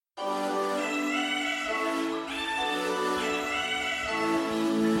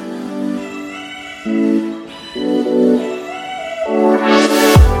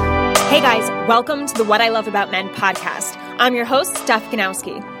Welcome to the What I Love About Men podcast. I'm your host, Steph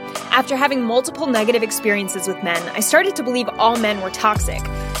Ganowski. After having multiple negative experiences with men, I started to believe all men were toxic.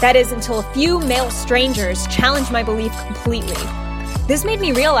 That is, until a few male strangers challenged my belief completely. This made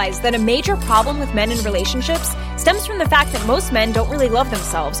me realize that a major problem with men in relationships stems from the fact that most men don't really love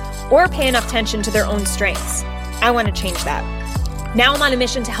themselves or pay enough attention to their own strengths. I want to change that. Now I'm on a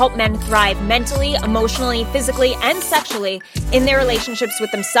mission to help men thrive mentally, emotionally, physically, and sexually in their relationships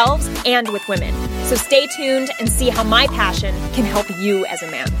with themselves and with women. So stay tuned and see how my passion can help you as a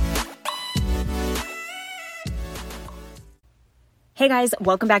man. Hey guys,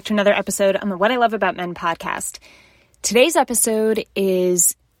 welcome back to another episode on the What I Love About Men podcast. Today's episode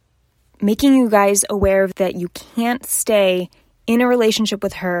is making you guys aware that you can't stay in a relationship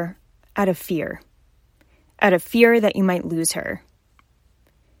with her out of fear that you might lose her.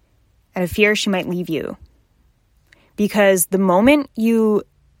 Out of fear she might leave you. Because the moment you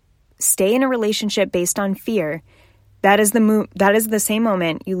stay in a relationship based on fear, that is the same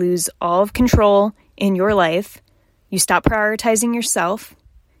moment you lose all of control in your life. You stop prioritizing yourself,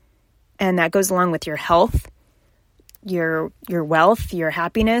 and that goes along with your health, your wealth, your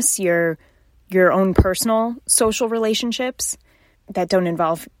happiness, your own personal social relationships that don't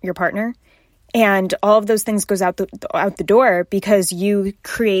involve your partner. And all of those things goes out the door because you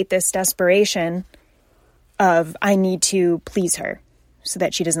create this desperation of, I need to please her so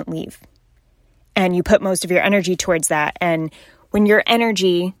that she doesn't leave. And you put most of your energy towards that. And when your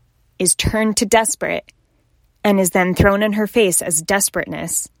energy is turned to desperate and is then thrown in her face as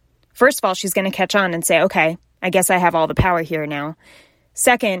desperateness, first of all, she's going to catch on and say, okay, I guess I have all the power here now.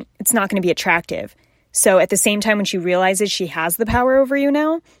 Second, it's not going to be attractive. So at the same time, when she realizes she has the power over you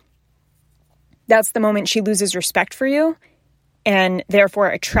now, that's the moment she loses respect for you and therefore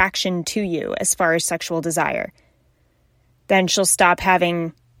attraction to you as far as sexual desire. Then she'll stop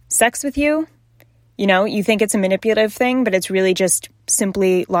having sex with you. You know, you think it's a manipulative thing, but it's really just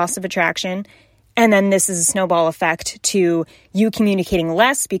simply loss of attraction. And then this is a snowball effect to you communicating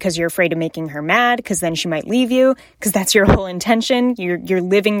less because you're afraid of making her mad, because then she might leave you, because that's your whole intention. You're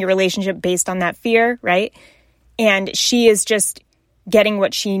living your relationship based on that fear, right? And she is just getting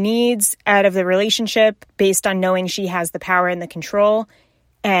what she needs out of the relationship based on knowing she has the power and the control.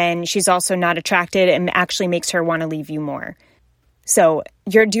 And she's also not attracted and actually makes her want to leave you more. So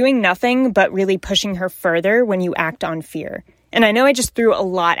you're doing nothing but really pushing her further when you act on fear. And I know I just threw a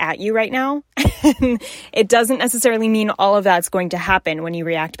lot at you right now. It doesn't necessarily mean all of that's going to happen when you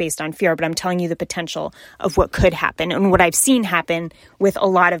react based on fear, but I'm telling you the potential of what could happen and what I've seen happen with a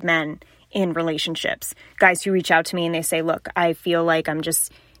lot of men in relationships. Guys who reach out to me and they say, look, I feel like I'm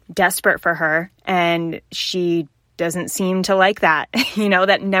just desperate for her and she doesn't seem to like that. You know,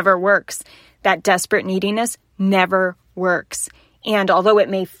 that never works. That desperate neediness never works. And although it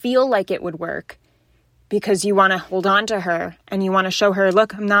may feel like it would work because you want to hold on to her and you want to show her,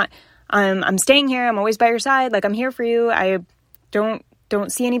 look, I'm staying here. I'm always by your side. Like, I'm here for you. I don't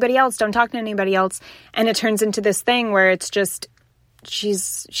see anybody else. Don't talk to anybody else. And it turns into this thing where it's just,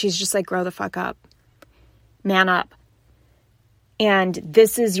 she's just like, grow the fuck up, man up. And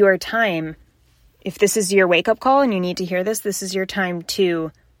this is your time. If this is your wake up call and you need to hear this, this is your time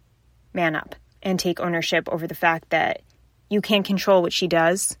to man up and take ownership over the fact that you can't control what she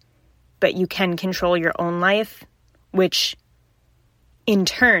does, but you can control your own life, which in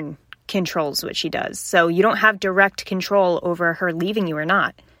turn controls what she does. So you don't have direct control over her leaving you or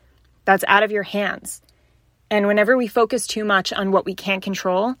not. That's out of your hands. And whenever we focus too much on what we can't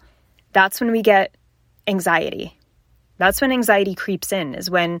control, that's when we get anxiety. That's when anxiety creeps in, is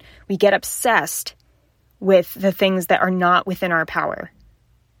when we get obsessed with the things that are not within our power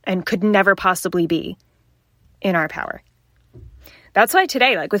and could never possibly be in our power. That's why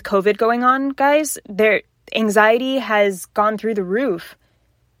today, like with COVID going on, guys, their anxiety has gone through the roof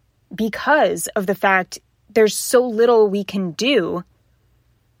because of the fact there's so little we can do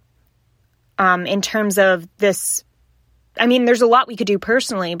in terms of this. I mean, there's a lot we could do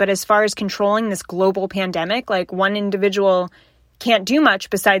personally, but as far as controlling this global pandemic, like one individual can't do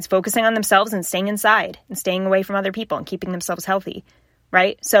much besides focusing on themselves and staying inside and staying away from other people and keeping themselves healthy,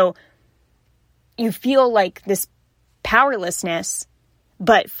 right? So you feel like this powerlessness,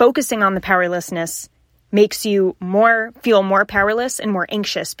 but focusing on the powerlessness makes you feel more powerless and more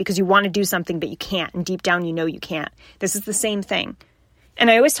anxious because you want to do something, but you can't. And deep down, you know you can't. This is the same thing.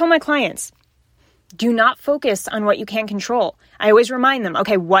 And I always tell my clients, do not focus on what you can't control. I always remind them,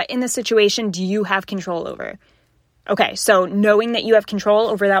 okay, what in the situation do you have control over? Okay, so knowing that you have control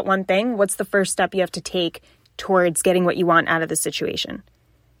over that one thing, what's the first step you have to take towards getting what you want out of the situation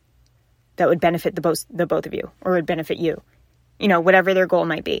that would benefit the both of you, or would benefit you? You know, whatever their goal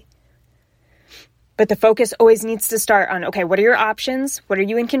might be. But the focus always needs to start on, okay, what are your options? What are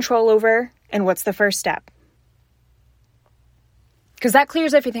you in control over? And what's the first step? Because that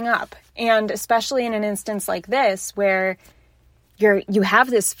clears everything up. And especially in an instance like this, where you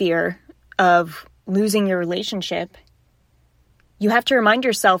have this fear of losing your relationship, you have to remind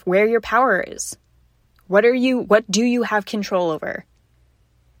yourself where your power is. What do you have control over?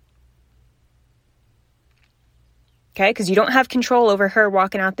 Okay, because you don't have control over her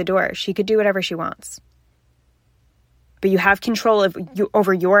walking out the door. She could do whatever she wants. But you have control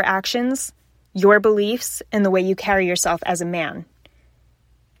over your actions, your beliefs, and the way you carry yourself as a man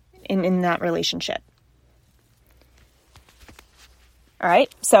in that relationship. All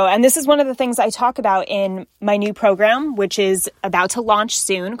right. So, and this is one of the things I talk about in my new program, which is about to launch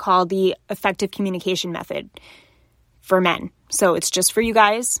soon, called the Effective Communication Method for Men. So it's just for you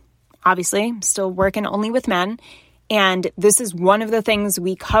guys. Obviously, I'm still working only with men. And this is one of the things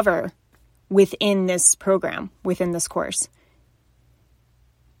we cover within this program, within this course.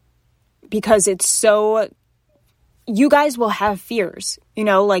 Because it's so, you guys will have fears,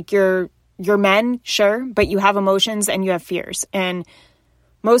 like you're men, sure, but you have emotions and you have fears. And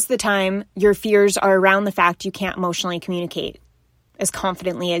most of the time, your fears are around the fact you can't emotionally communicate as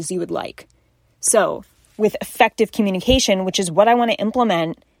confidently as you would like. So with effective communication, which is what I want to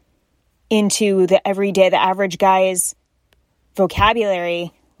implement into the average guy's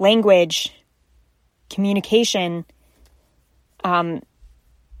vocabulary, language, communication, or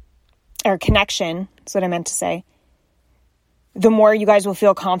connection, that's what I meant to say, the more you guys will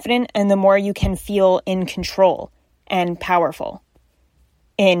feel confident and the more you can feel in control and powerful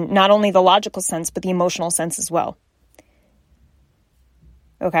in not only the logical sense, but the emotional sense as well.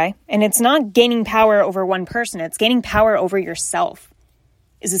 Okay? And it's not gaining power over one person. It's gaining power over yourself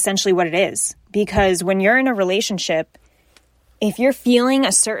is essentially what it is. Because when you're in a relationship, if you're feeling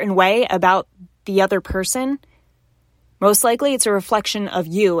a certain way about the other person, most likely it's a reflection of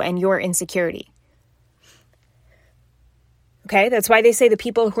you and your insecurity. Okay? That's why they say the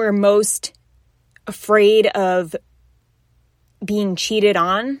people who are most afraid of being cheated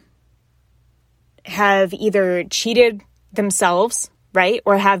on have either cheated themselves, right?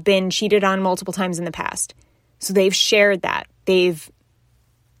 Or have been cheated on multiple times in the past. So they've shared that.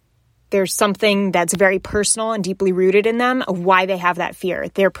 There's something that's very personal and deeply rooted in them of why they have that fear.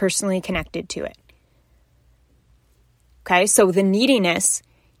 They're personally connected to it. Okay, so the neediness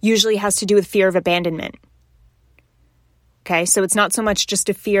usually has to do with fear of abandonment. Okay, so it's not so much just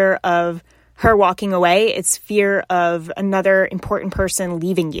a fear of her walking away. It's fear of another important person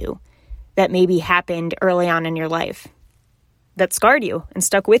leaving you that maybe happened early on in your life that scarred you and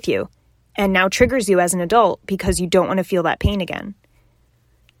stuck with you and now triggers you as an adult because you don't want to feel that pain again.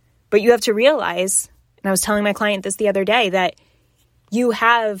 But you have to realize, and I was telling my client this the other day, that you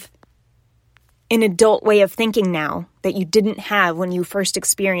have an adult way of thinking now that you didn't have when you first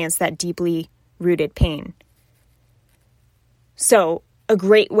experienced that deeply rooted pain. So a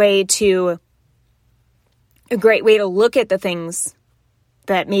great way to look at the things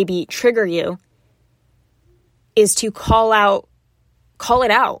that maybe trigger you is to call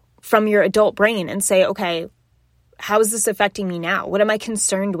it out from your adult brain and say, okay, how is this affecting me now? What am I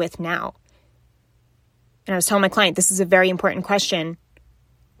concerned with now? And I was telling my client, this is a very important question.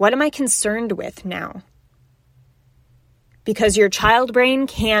 What am I concerned with now? Because your child brain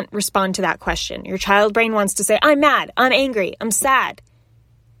can't respond to that question. Your child brain wants to say, I'm mad, I'm angry, I'm sad.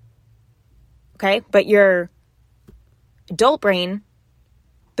 Okay? But your adult brain,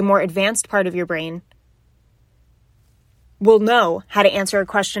 the more advanced part of your brain, will know how to answer a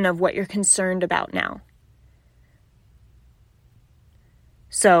question of what you're concerned about now.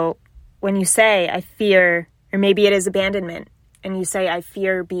 So when you say, I fear, or maybe it is abandonment, and you say, I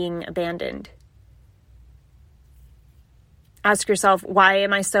fear being abandoned, ask yourself, why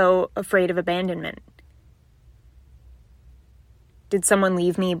am I so afraid of abandonment? Did someone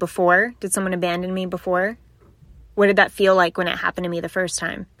leave me before? Did someone abandon me before? What did that feel like when it happened to me the first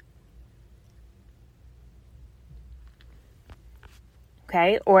time?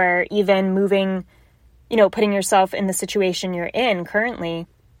 Okay, or even moving, putting yourself in the situation you're in currently.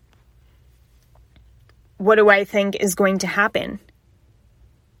 What do I think is going to happen?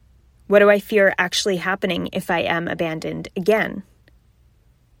 What do I fear actually happening if I am abandoned again?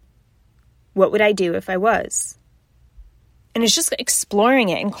 What would I do if I was? And it's just exploring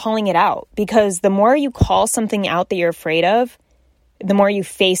it and calling it out, because the more you call something out that you're afraid of, the more you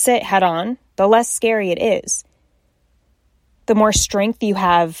face it head on, the less scary it is. The more strength you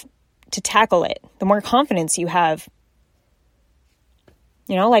have to tackle it, the more confidence you have,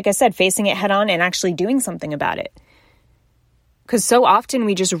 like I said, facing it head on and actually doing something about it. Because so often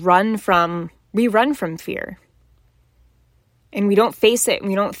we just run from we run from fear. And we don't face it, and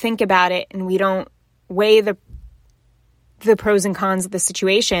we don't think about it, and we don't weigh the pros and cons of the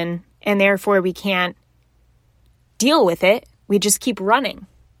situation, and therefore we can't deal with it. We just keep running.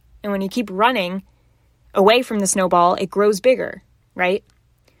 And when you keep running away from the snowball, it grows bigger, right?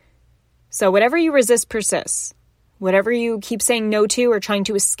 So whatever you resist persists. Whatever you keep saying no to or trying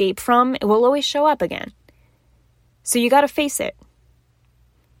to escape from, it will always show up again. So you got to face it.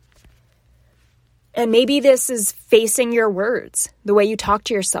 And maybe this is facing your words, the way you talk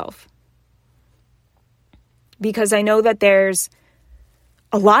to yourself. Because I know that there's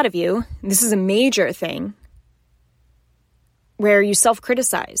a lot of you, this is a major thing, where you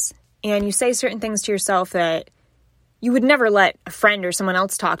self-criticize and you say certain things to yourself that you would never let a friend or someone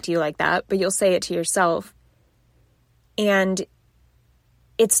else talk to you like that, but you'll say it to yourself. And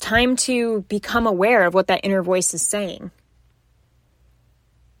it's time to become aware of what that inner voice is saying.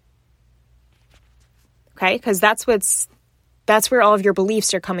 Okay? Because that's where all of your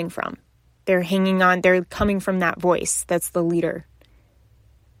beliefs are coming from. They're coming from that voice. That's the leader.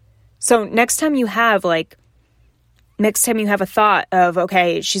 So next time you have a thought of,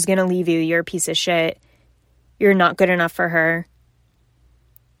 okay, she's going to leave you, you're a piece of shit, you're not good enough for her,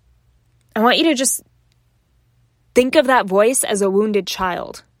 I want you to just think of that voice as a wounded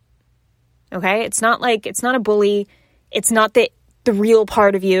child. Okay? It's not a bully. It's not the real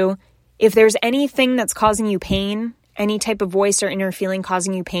part of you. If there's anything that's causing you pain, any type of voice or inner feeling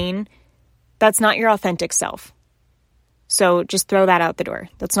causing you pain, that's not your authentic self. So just throw that out the door.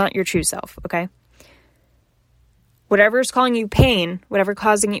 That's not your true self, okay? Whatever is causing you pain, whatever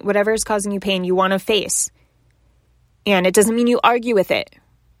is causing you pain, you want to face. And it doesn't mean you argue with it.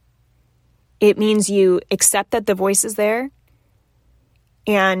 It means you accept that the voice is there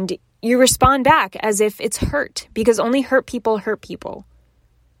and you respond back as if it's hurt, because only hurt people hurt people.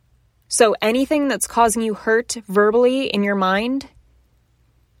 So anything that's causing you hurt verbally in your mind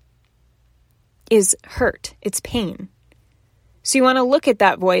is hurt. It's pain. So you want to look at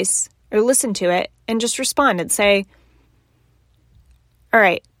that voice or listen to it and just respond and say, all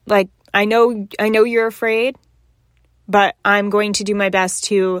right, I know you're afraid, but I'm going to do my best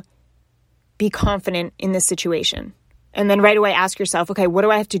to be confident in this situation. And then right away ask yourself, okay, what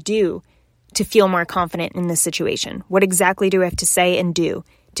do I have to do to feel more confident in this situation? What exactly do I have to say and do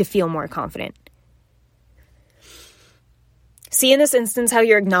to feel more confident? See in this instance how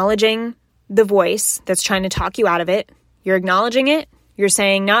you're acknowledging the voice that's trying to talk you out of it. You're acknowledging it. You're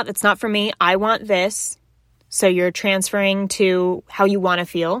saying, no, that's not for me. I want this. So you're transferring to how you want to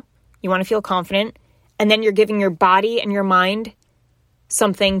feel. You want to feel confident. And then you're giving your body and your mind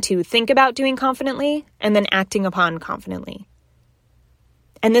something to think about doing confidently and then acting upon confidently.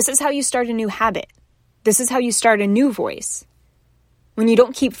 And this is how you start a new habit. This is how you start a new voice. When you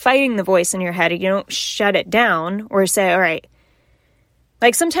don't keep fighting the voice in your head, you don't shut it down or say, all right,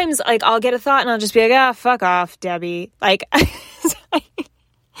 sometimes I'll get a thought and I'll just be like, fuck off, Debbie.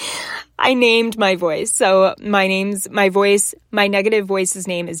 I named my voice. So my negative voice's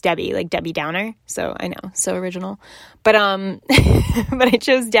name is Debbie, like Debbie Downer. So I know, so original. But but I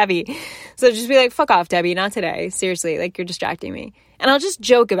chose Debbie. So just be like, fuck off, Debbie, not today. Seriously, you're distracting me. And I'll just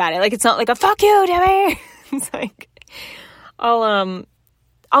joke about it. It's not like a fuck you, Debbie. It's I'll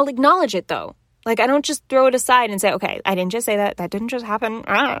acknowledge it though. I don't just throw it aside and say, okay, I didn't just say that. That didn't just happen.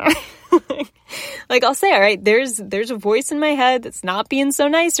 I'll say, all right, there's a voice in my head that's not being so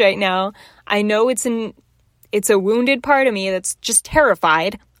nice right now. I know it's a wounded part of me that's just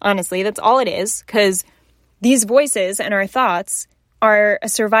terrified. Honestly, that's all it is. Because these voices and our thoughts are a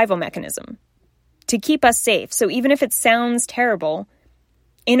survival mechanism to keep us safe. So even if it sounds terrible,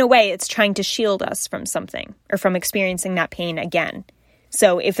 in a way, it's trying to shield us from something or from experiencing that pain again.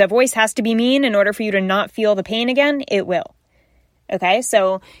 So if the voice has to be mean in order for you to not feel the pain again, it will. Okay,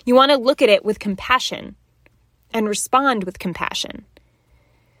 so you want to look at it with compassion and respond with compassion.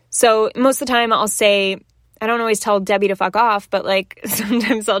 So most of the time I'll say, I don't always tell Debbie to fuck off, but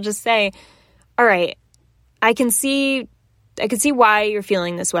sometimes I'll just say, all right, I can see why you're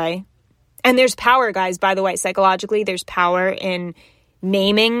feeling this way. And there's power, guys, by the way, psychologically, there's power in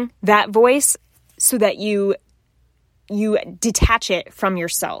naming that voice so that you detach it from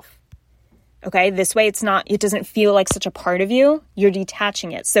yourself. Okay, this way it doesn't feel like such a part of you. You're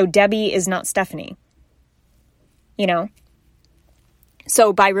detaching it. So Debbie is not Stephanie.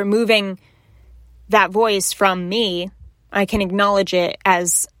 So by removing that voice from me, I can acknowledge it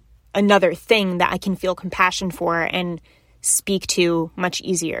as another thing that I can feel compassion for and speak to much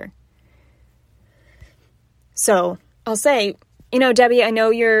easier. So I'll say, Debbie, I know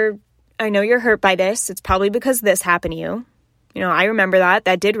you're hurt by this. It's probably because this happened to you. I remember that.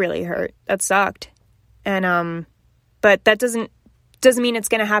 That did really hurt. That sucked. And, but that doesn't mean it's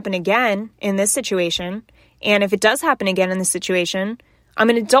going to happen again in this situation. And if it does happen again in this situation, I'm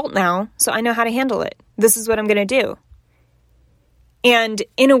an adult now, so I know how to handle it. This is what I'm going to do. And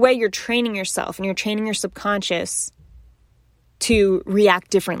in a way, you're training yourself and you're training your subconscious to react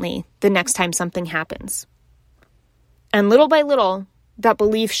differently the next time something happens. And little by little, that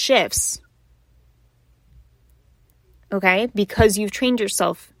belief shifts. Okay? Because you've trained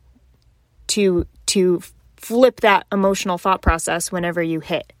yourself to flip that emotional thought process whenever you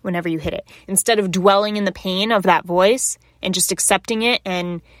hit it. Instead of dwelling in the pain of that voice and just accepting it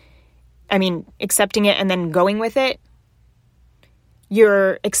and then going with it,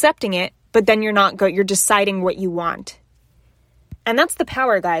 you're accepting it, but then you're deciding what you want. And that's the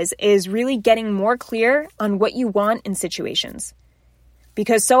power, guys, is really getting more clear on what you want in situations.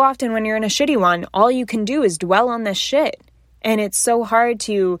 Because so often when you're in a shitty one, all you can do is dwell on this shit. And it's so hard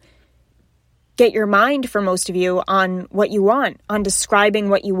to get your mind, for most of you, on what you want, on describing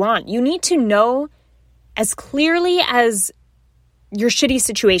what you want. You need to know as clearly as your shitty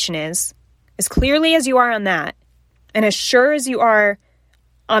situation is, as clearly as you are on that, and as sure as you are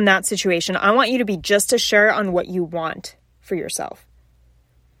on that situation, I want you to be just as sure on what you want for yourself.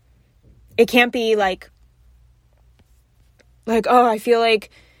 It can't be like, oh, I feel like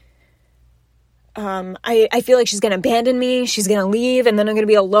I feel like she's going to abandon me. She's going to leave and then I'm going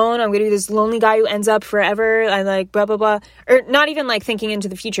to be alone. I'm going to be this lonely guy who ends up forever. I like blah, blah, blah. Or not even like thinking into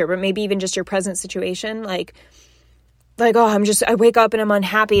the future, but maybe even just your present situation. Like, I wake up and I'm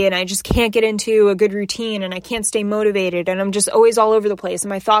unhappy and I just can't get into a good routine and I can't stay motivated and I'm just always all over the place and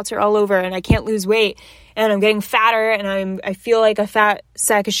my thoughts are all over and I can't lose weight and I'm getting fatter and I feel like a fat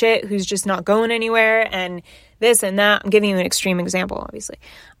sack of shit who's just not going anywhere and this and that. I'm giving you an extreme example, obviously.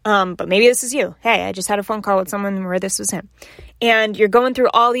 But maybe this is you. Hey, I just had a phone call with someone where this was him. And you're going through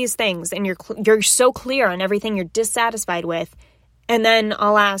all these things and you're so clear on everything you're dissatisfied with. And then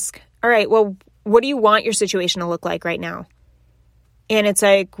I'll ask, all right, well, what do you want your situation to look like right now? And it's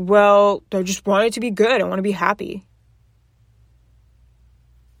like, well, I just want it to be good. I want to be happy.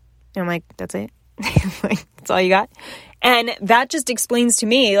 And I'm like, that's it? That's all you got? And that just explains to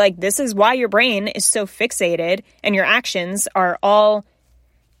me, like, this is why your brain is so fixated and your actions are all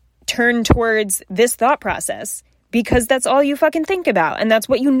turned towards this thought process, because that's all you fucking think about. And that's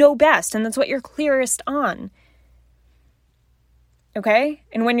what you know best. And that's what you're clearest on. Okay?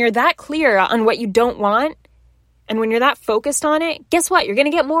 And when you're that clear on what you don't want, and when you're that focused on it, guess what? You're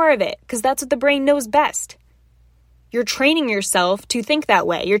going to get more of it, because that's what the brain knows best. You're training yourself to think that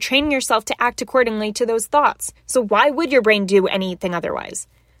way. You're training yourself to act accordingly to those thoughts. So why would your brain do anything otherwise?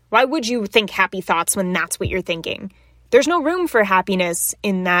 Why would you think happy thoughts when that's what you're thinking? There's no room for happiness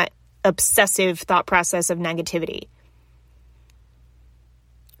in that obsessive thought process of negativity.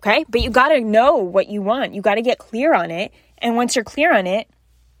 Okay? But you got to know what you want. You got to get clear on it. And once you're clear on it,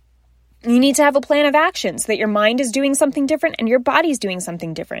 you need to have a plan of action so that your mind is doing something different and your body's doing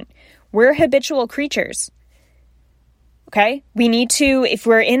something different. We're habitual creatures. Okay? We need to, if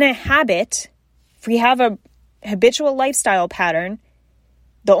we're in a habit, if we have a habitual lifestyle pattern,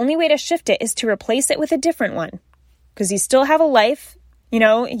 the only way to shift it is to replace it with a different one. Because you still have a life, you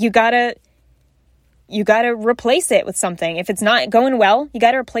gotta replace it with something. If it's not going well, you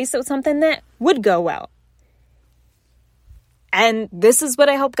gotta replace it with something that would go well. And this is what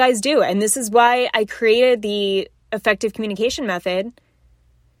I help guys do. And this is why I created the effective communication method,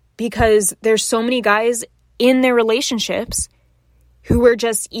 because there's so many guys in their relationships who are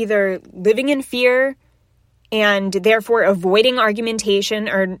just either living in fear and therefore avoiding argumentation,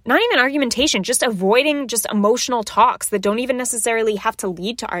 or not even argumentation, just avoiding just emotional talks that don't even necessarily have to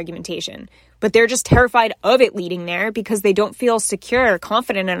lead to argumentation. But they're just terrified of it leading there because they don't feel secure or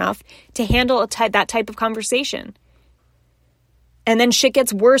confident enough to handle that type of conversation. And then shit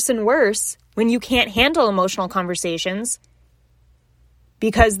gets worse and worse when you can't handle emotional conversations,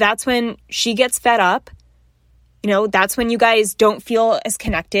 because that's when she gets fed up. That's when you guys don't feel as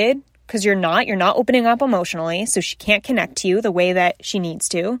connected, because you're not opening up emotionally, so she can't connect to you the way that she needs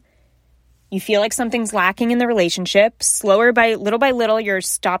to. You feel like something's lacking in the relationship. By little,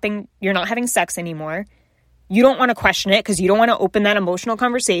 you're not having sex anymore. You don't want to question it because you don't want to open that emotional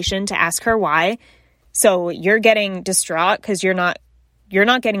conversation to ask her why. So you're getting distraught because you're not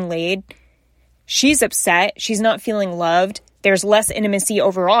getting laid. She's upset. She's not feeling loved. There's less intimacy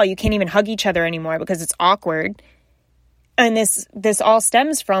overall. You can't even hug each other anymore because it's awkward. And this all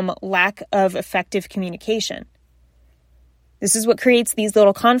stems from lack of effective communication. This is what creates these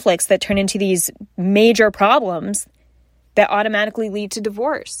little conflicts that turn into these major problems that automatically lead to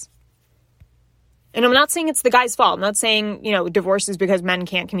divorce. And I'm not saying it's the guy's fault. I'm not saying, divorce is because men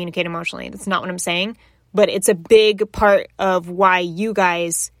can't communicate emotionally. That's not what I'm saying. But it's a big part of why you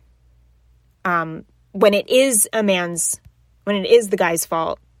guys, when it is the guy's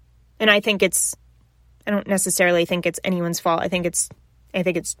fault, and I don't necessarily think it's anyone's fault. I think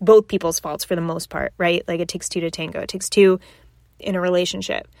it's both people's faults for the most part, right? Like, it takes two to tango. It takes two in a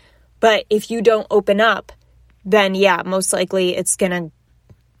relationship. But if you don't open up, then yeah, most likely it's gonna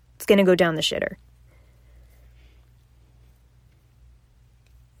go down the shitter.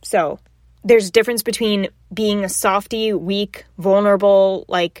 So there's a difference between being a softy, weak, vulnerable,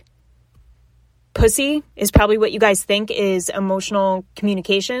 like pussy is probably what you guys think is emotional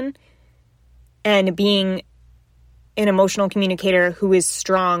communication, and being an emotional communicator who is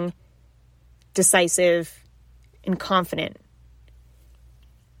strong, decisive, and confident.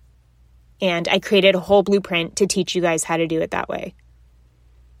 And I created a whole blueprint to teach you guys how to do it that way,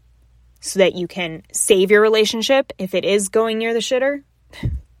 so that you can save your relationship if it is going near the shitter.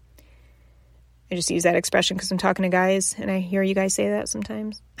 I just use that expression because I'm talking to guys and I hear you guys say that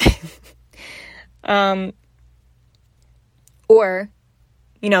sometimes. Or,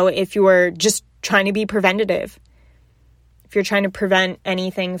 if you're just trying to be preventative, if you're trying to prevent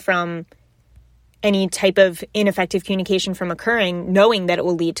anything from any type of ineffective communication from occurring, knowing that it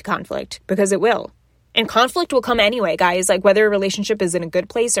will lead to conflict, because it will. And conflict will come anyway, guys. Like, whether a relationship is in a good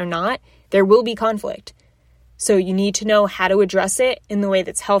place or not, there will be conflict. So you need to know how to address it in the way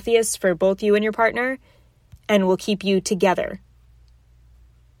that's healthiest for both you and your partner, and will keep you together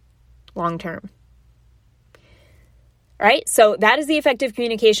long term. All right, so that is the effective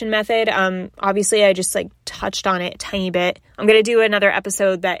communication method. Obviously, I just touched on it a tiny bit. I'm going to do another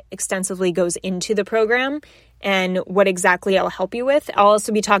episode that extensively goes into the program and what exactly I'll help you with. I'll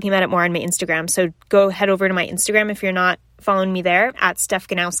also be talking about it more on my Instagram. So go head over to my Instagram if you're not following me there, at Steph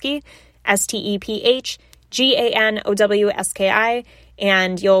Ganowski, StepGanowski,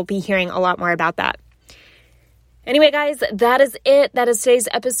 and you'll be hearing a lot more about that. Anyway, guys, that is it. That is today's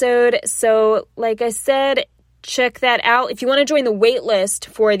episode. So like I said, check that out. If you want to join the wait list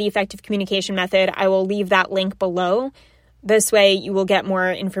for the effective communication method, I will leave that link below. This way you will get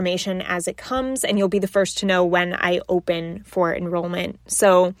more information as it comes, and you'll be the first to know when I open for enrollment.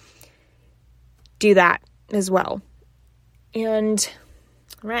 So do that as well. And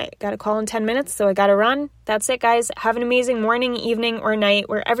all right, got a call in 10 minutes, so I got to run. That's it, guys. Have an amazing morning, evening, or night,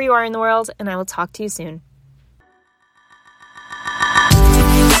 wherever you are in the world, and I will talk to you soon.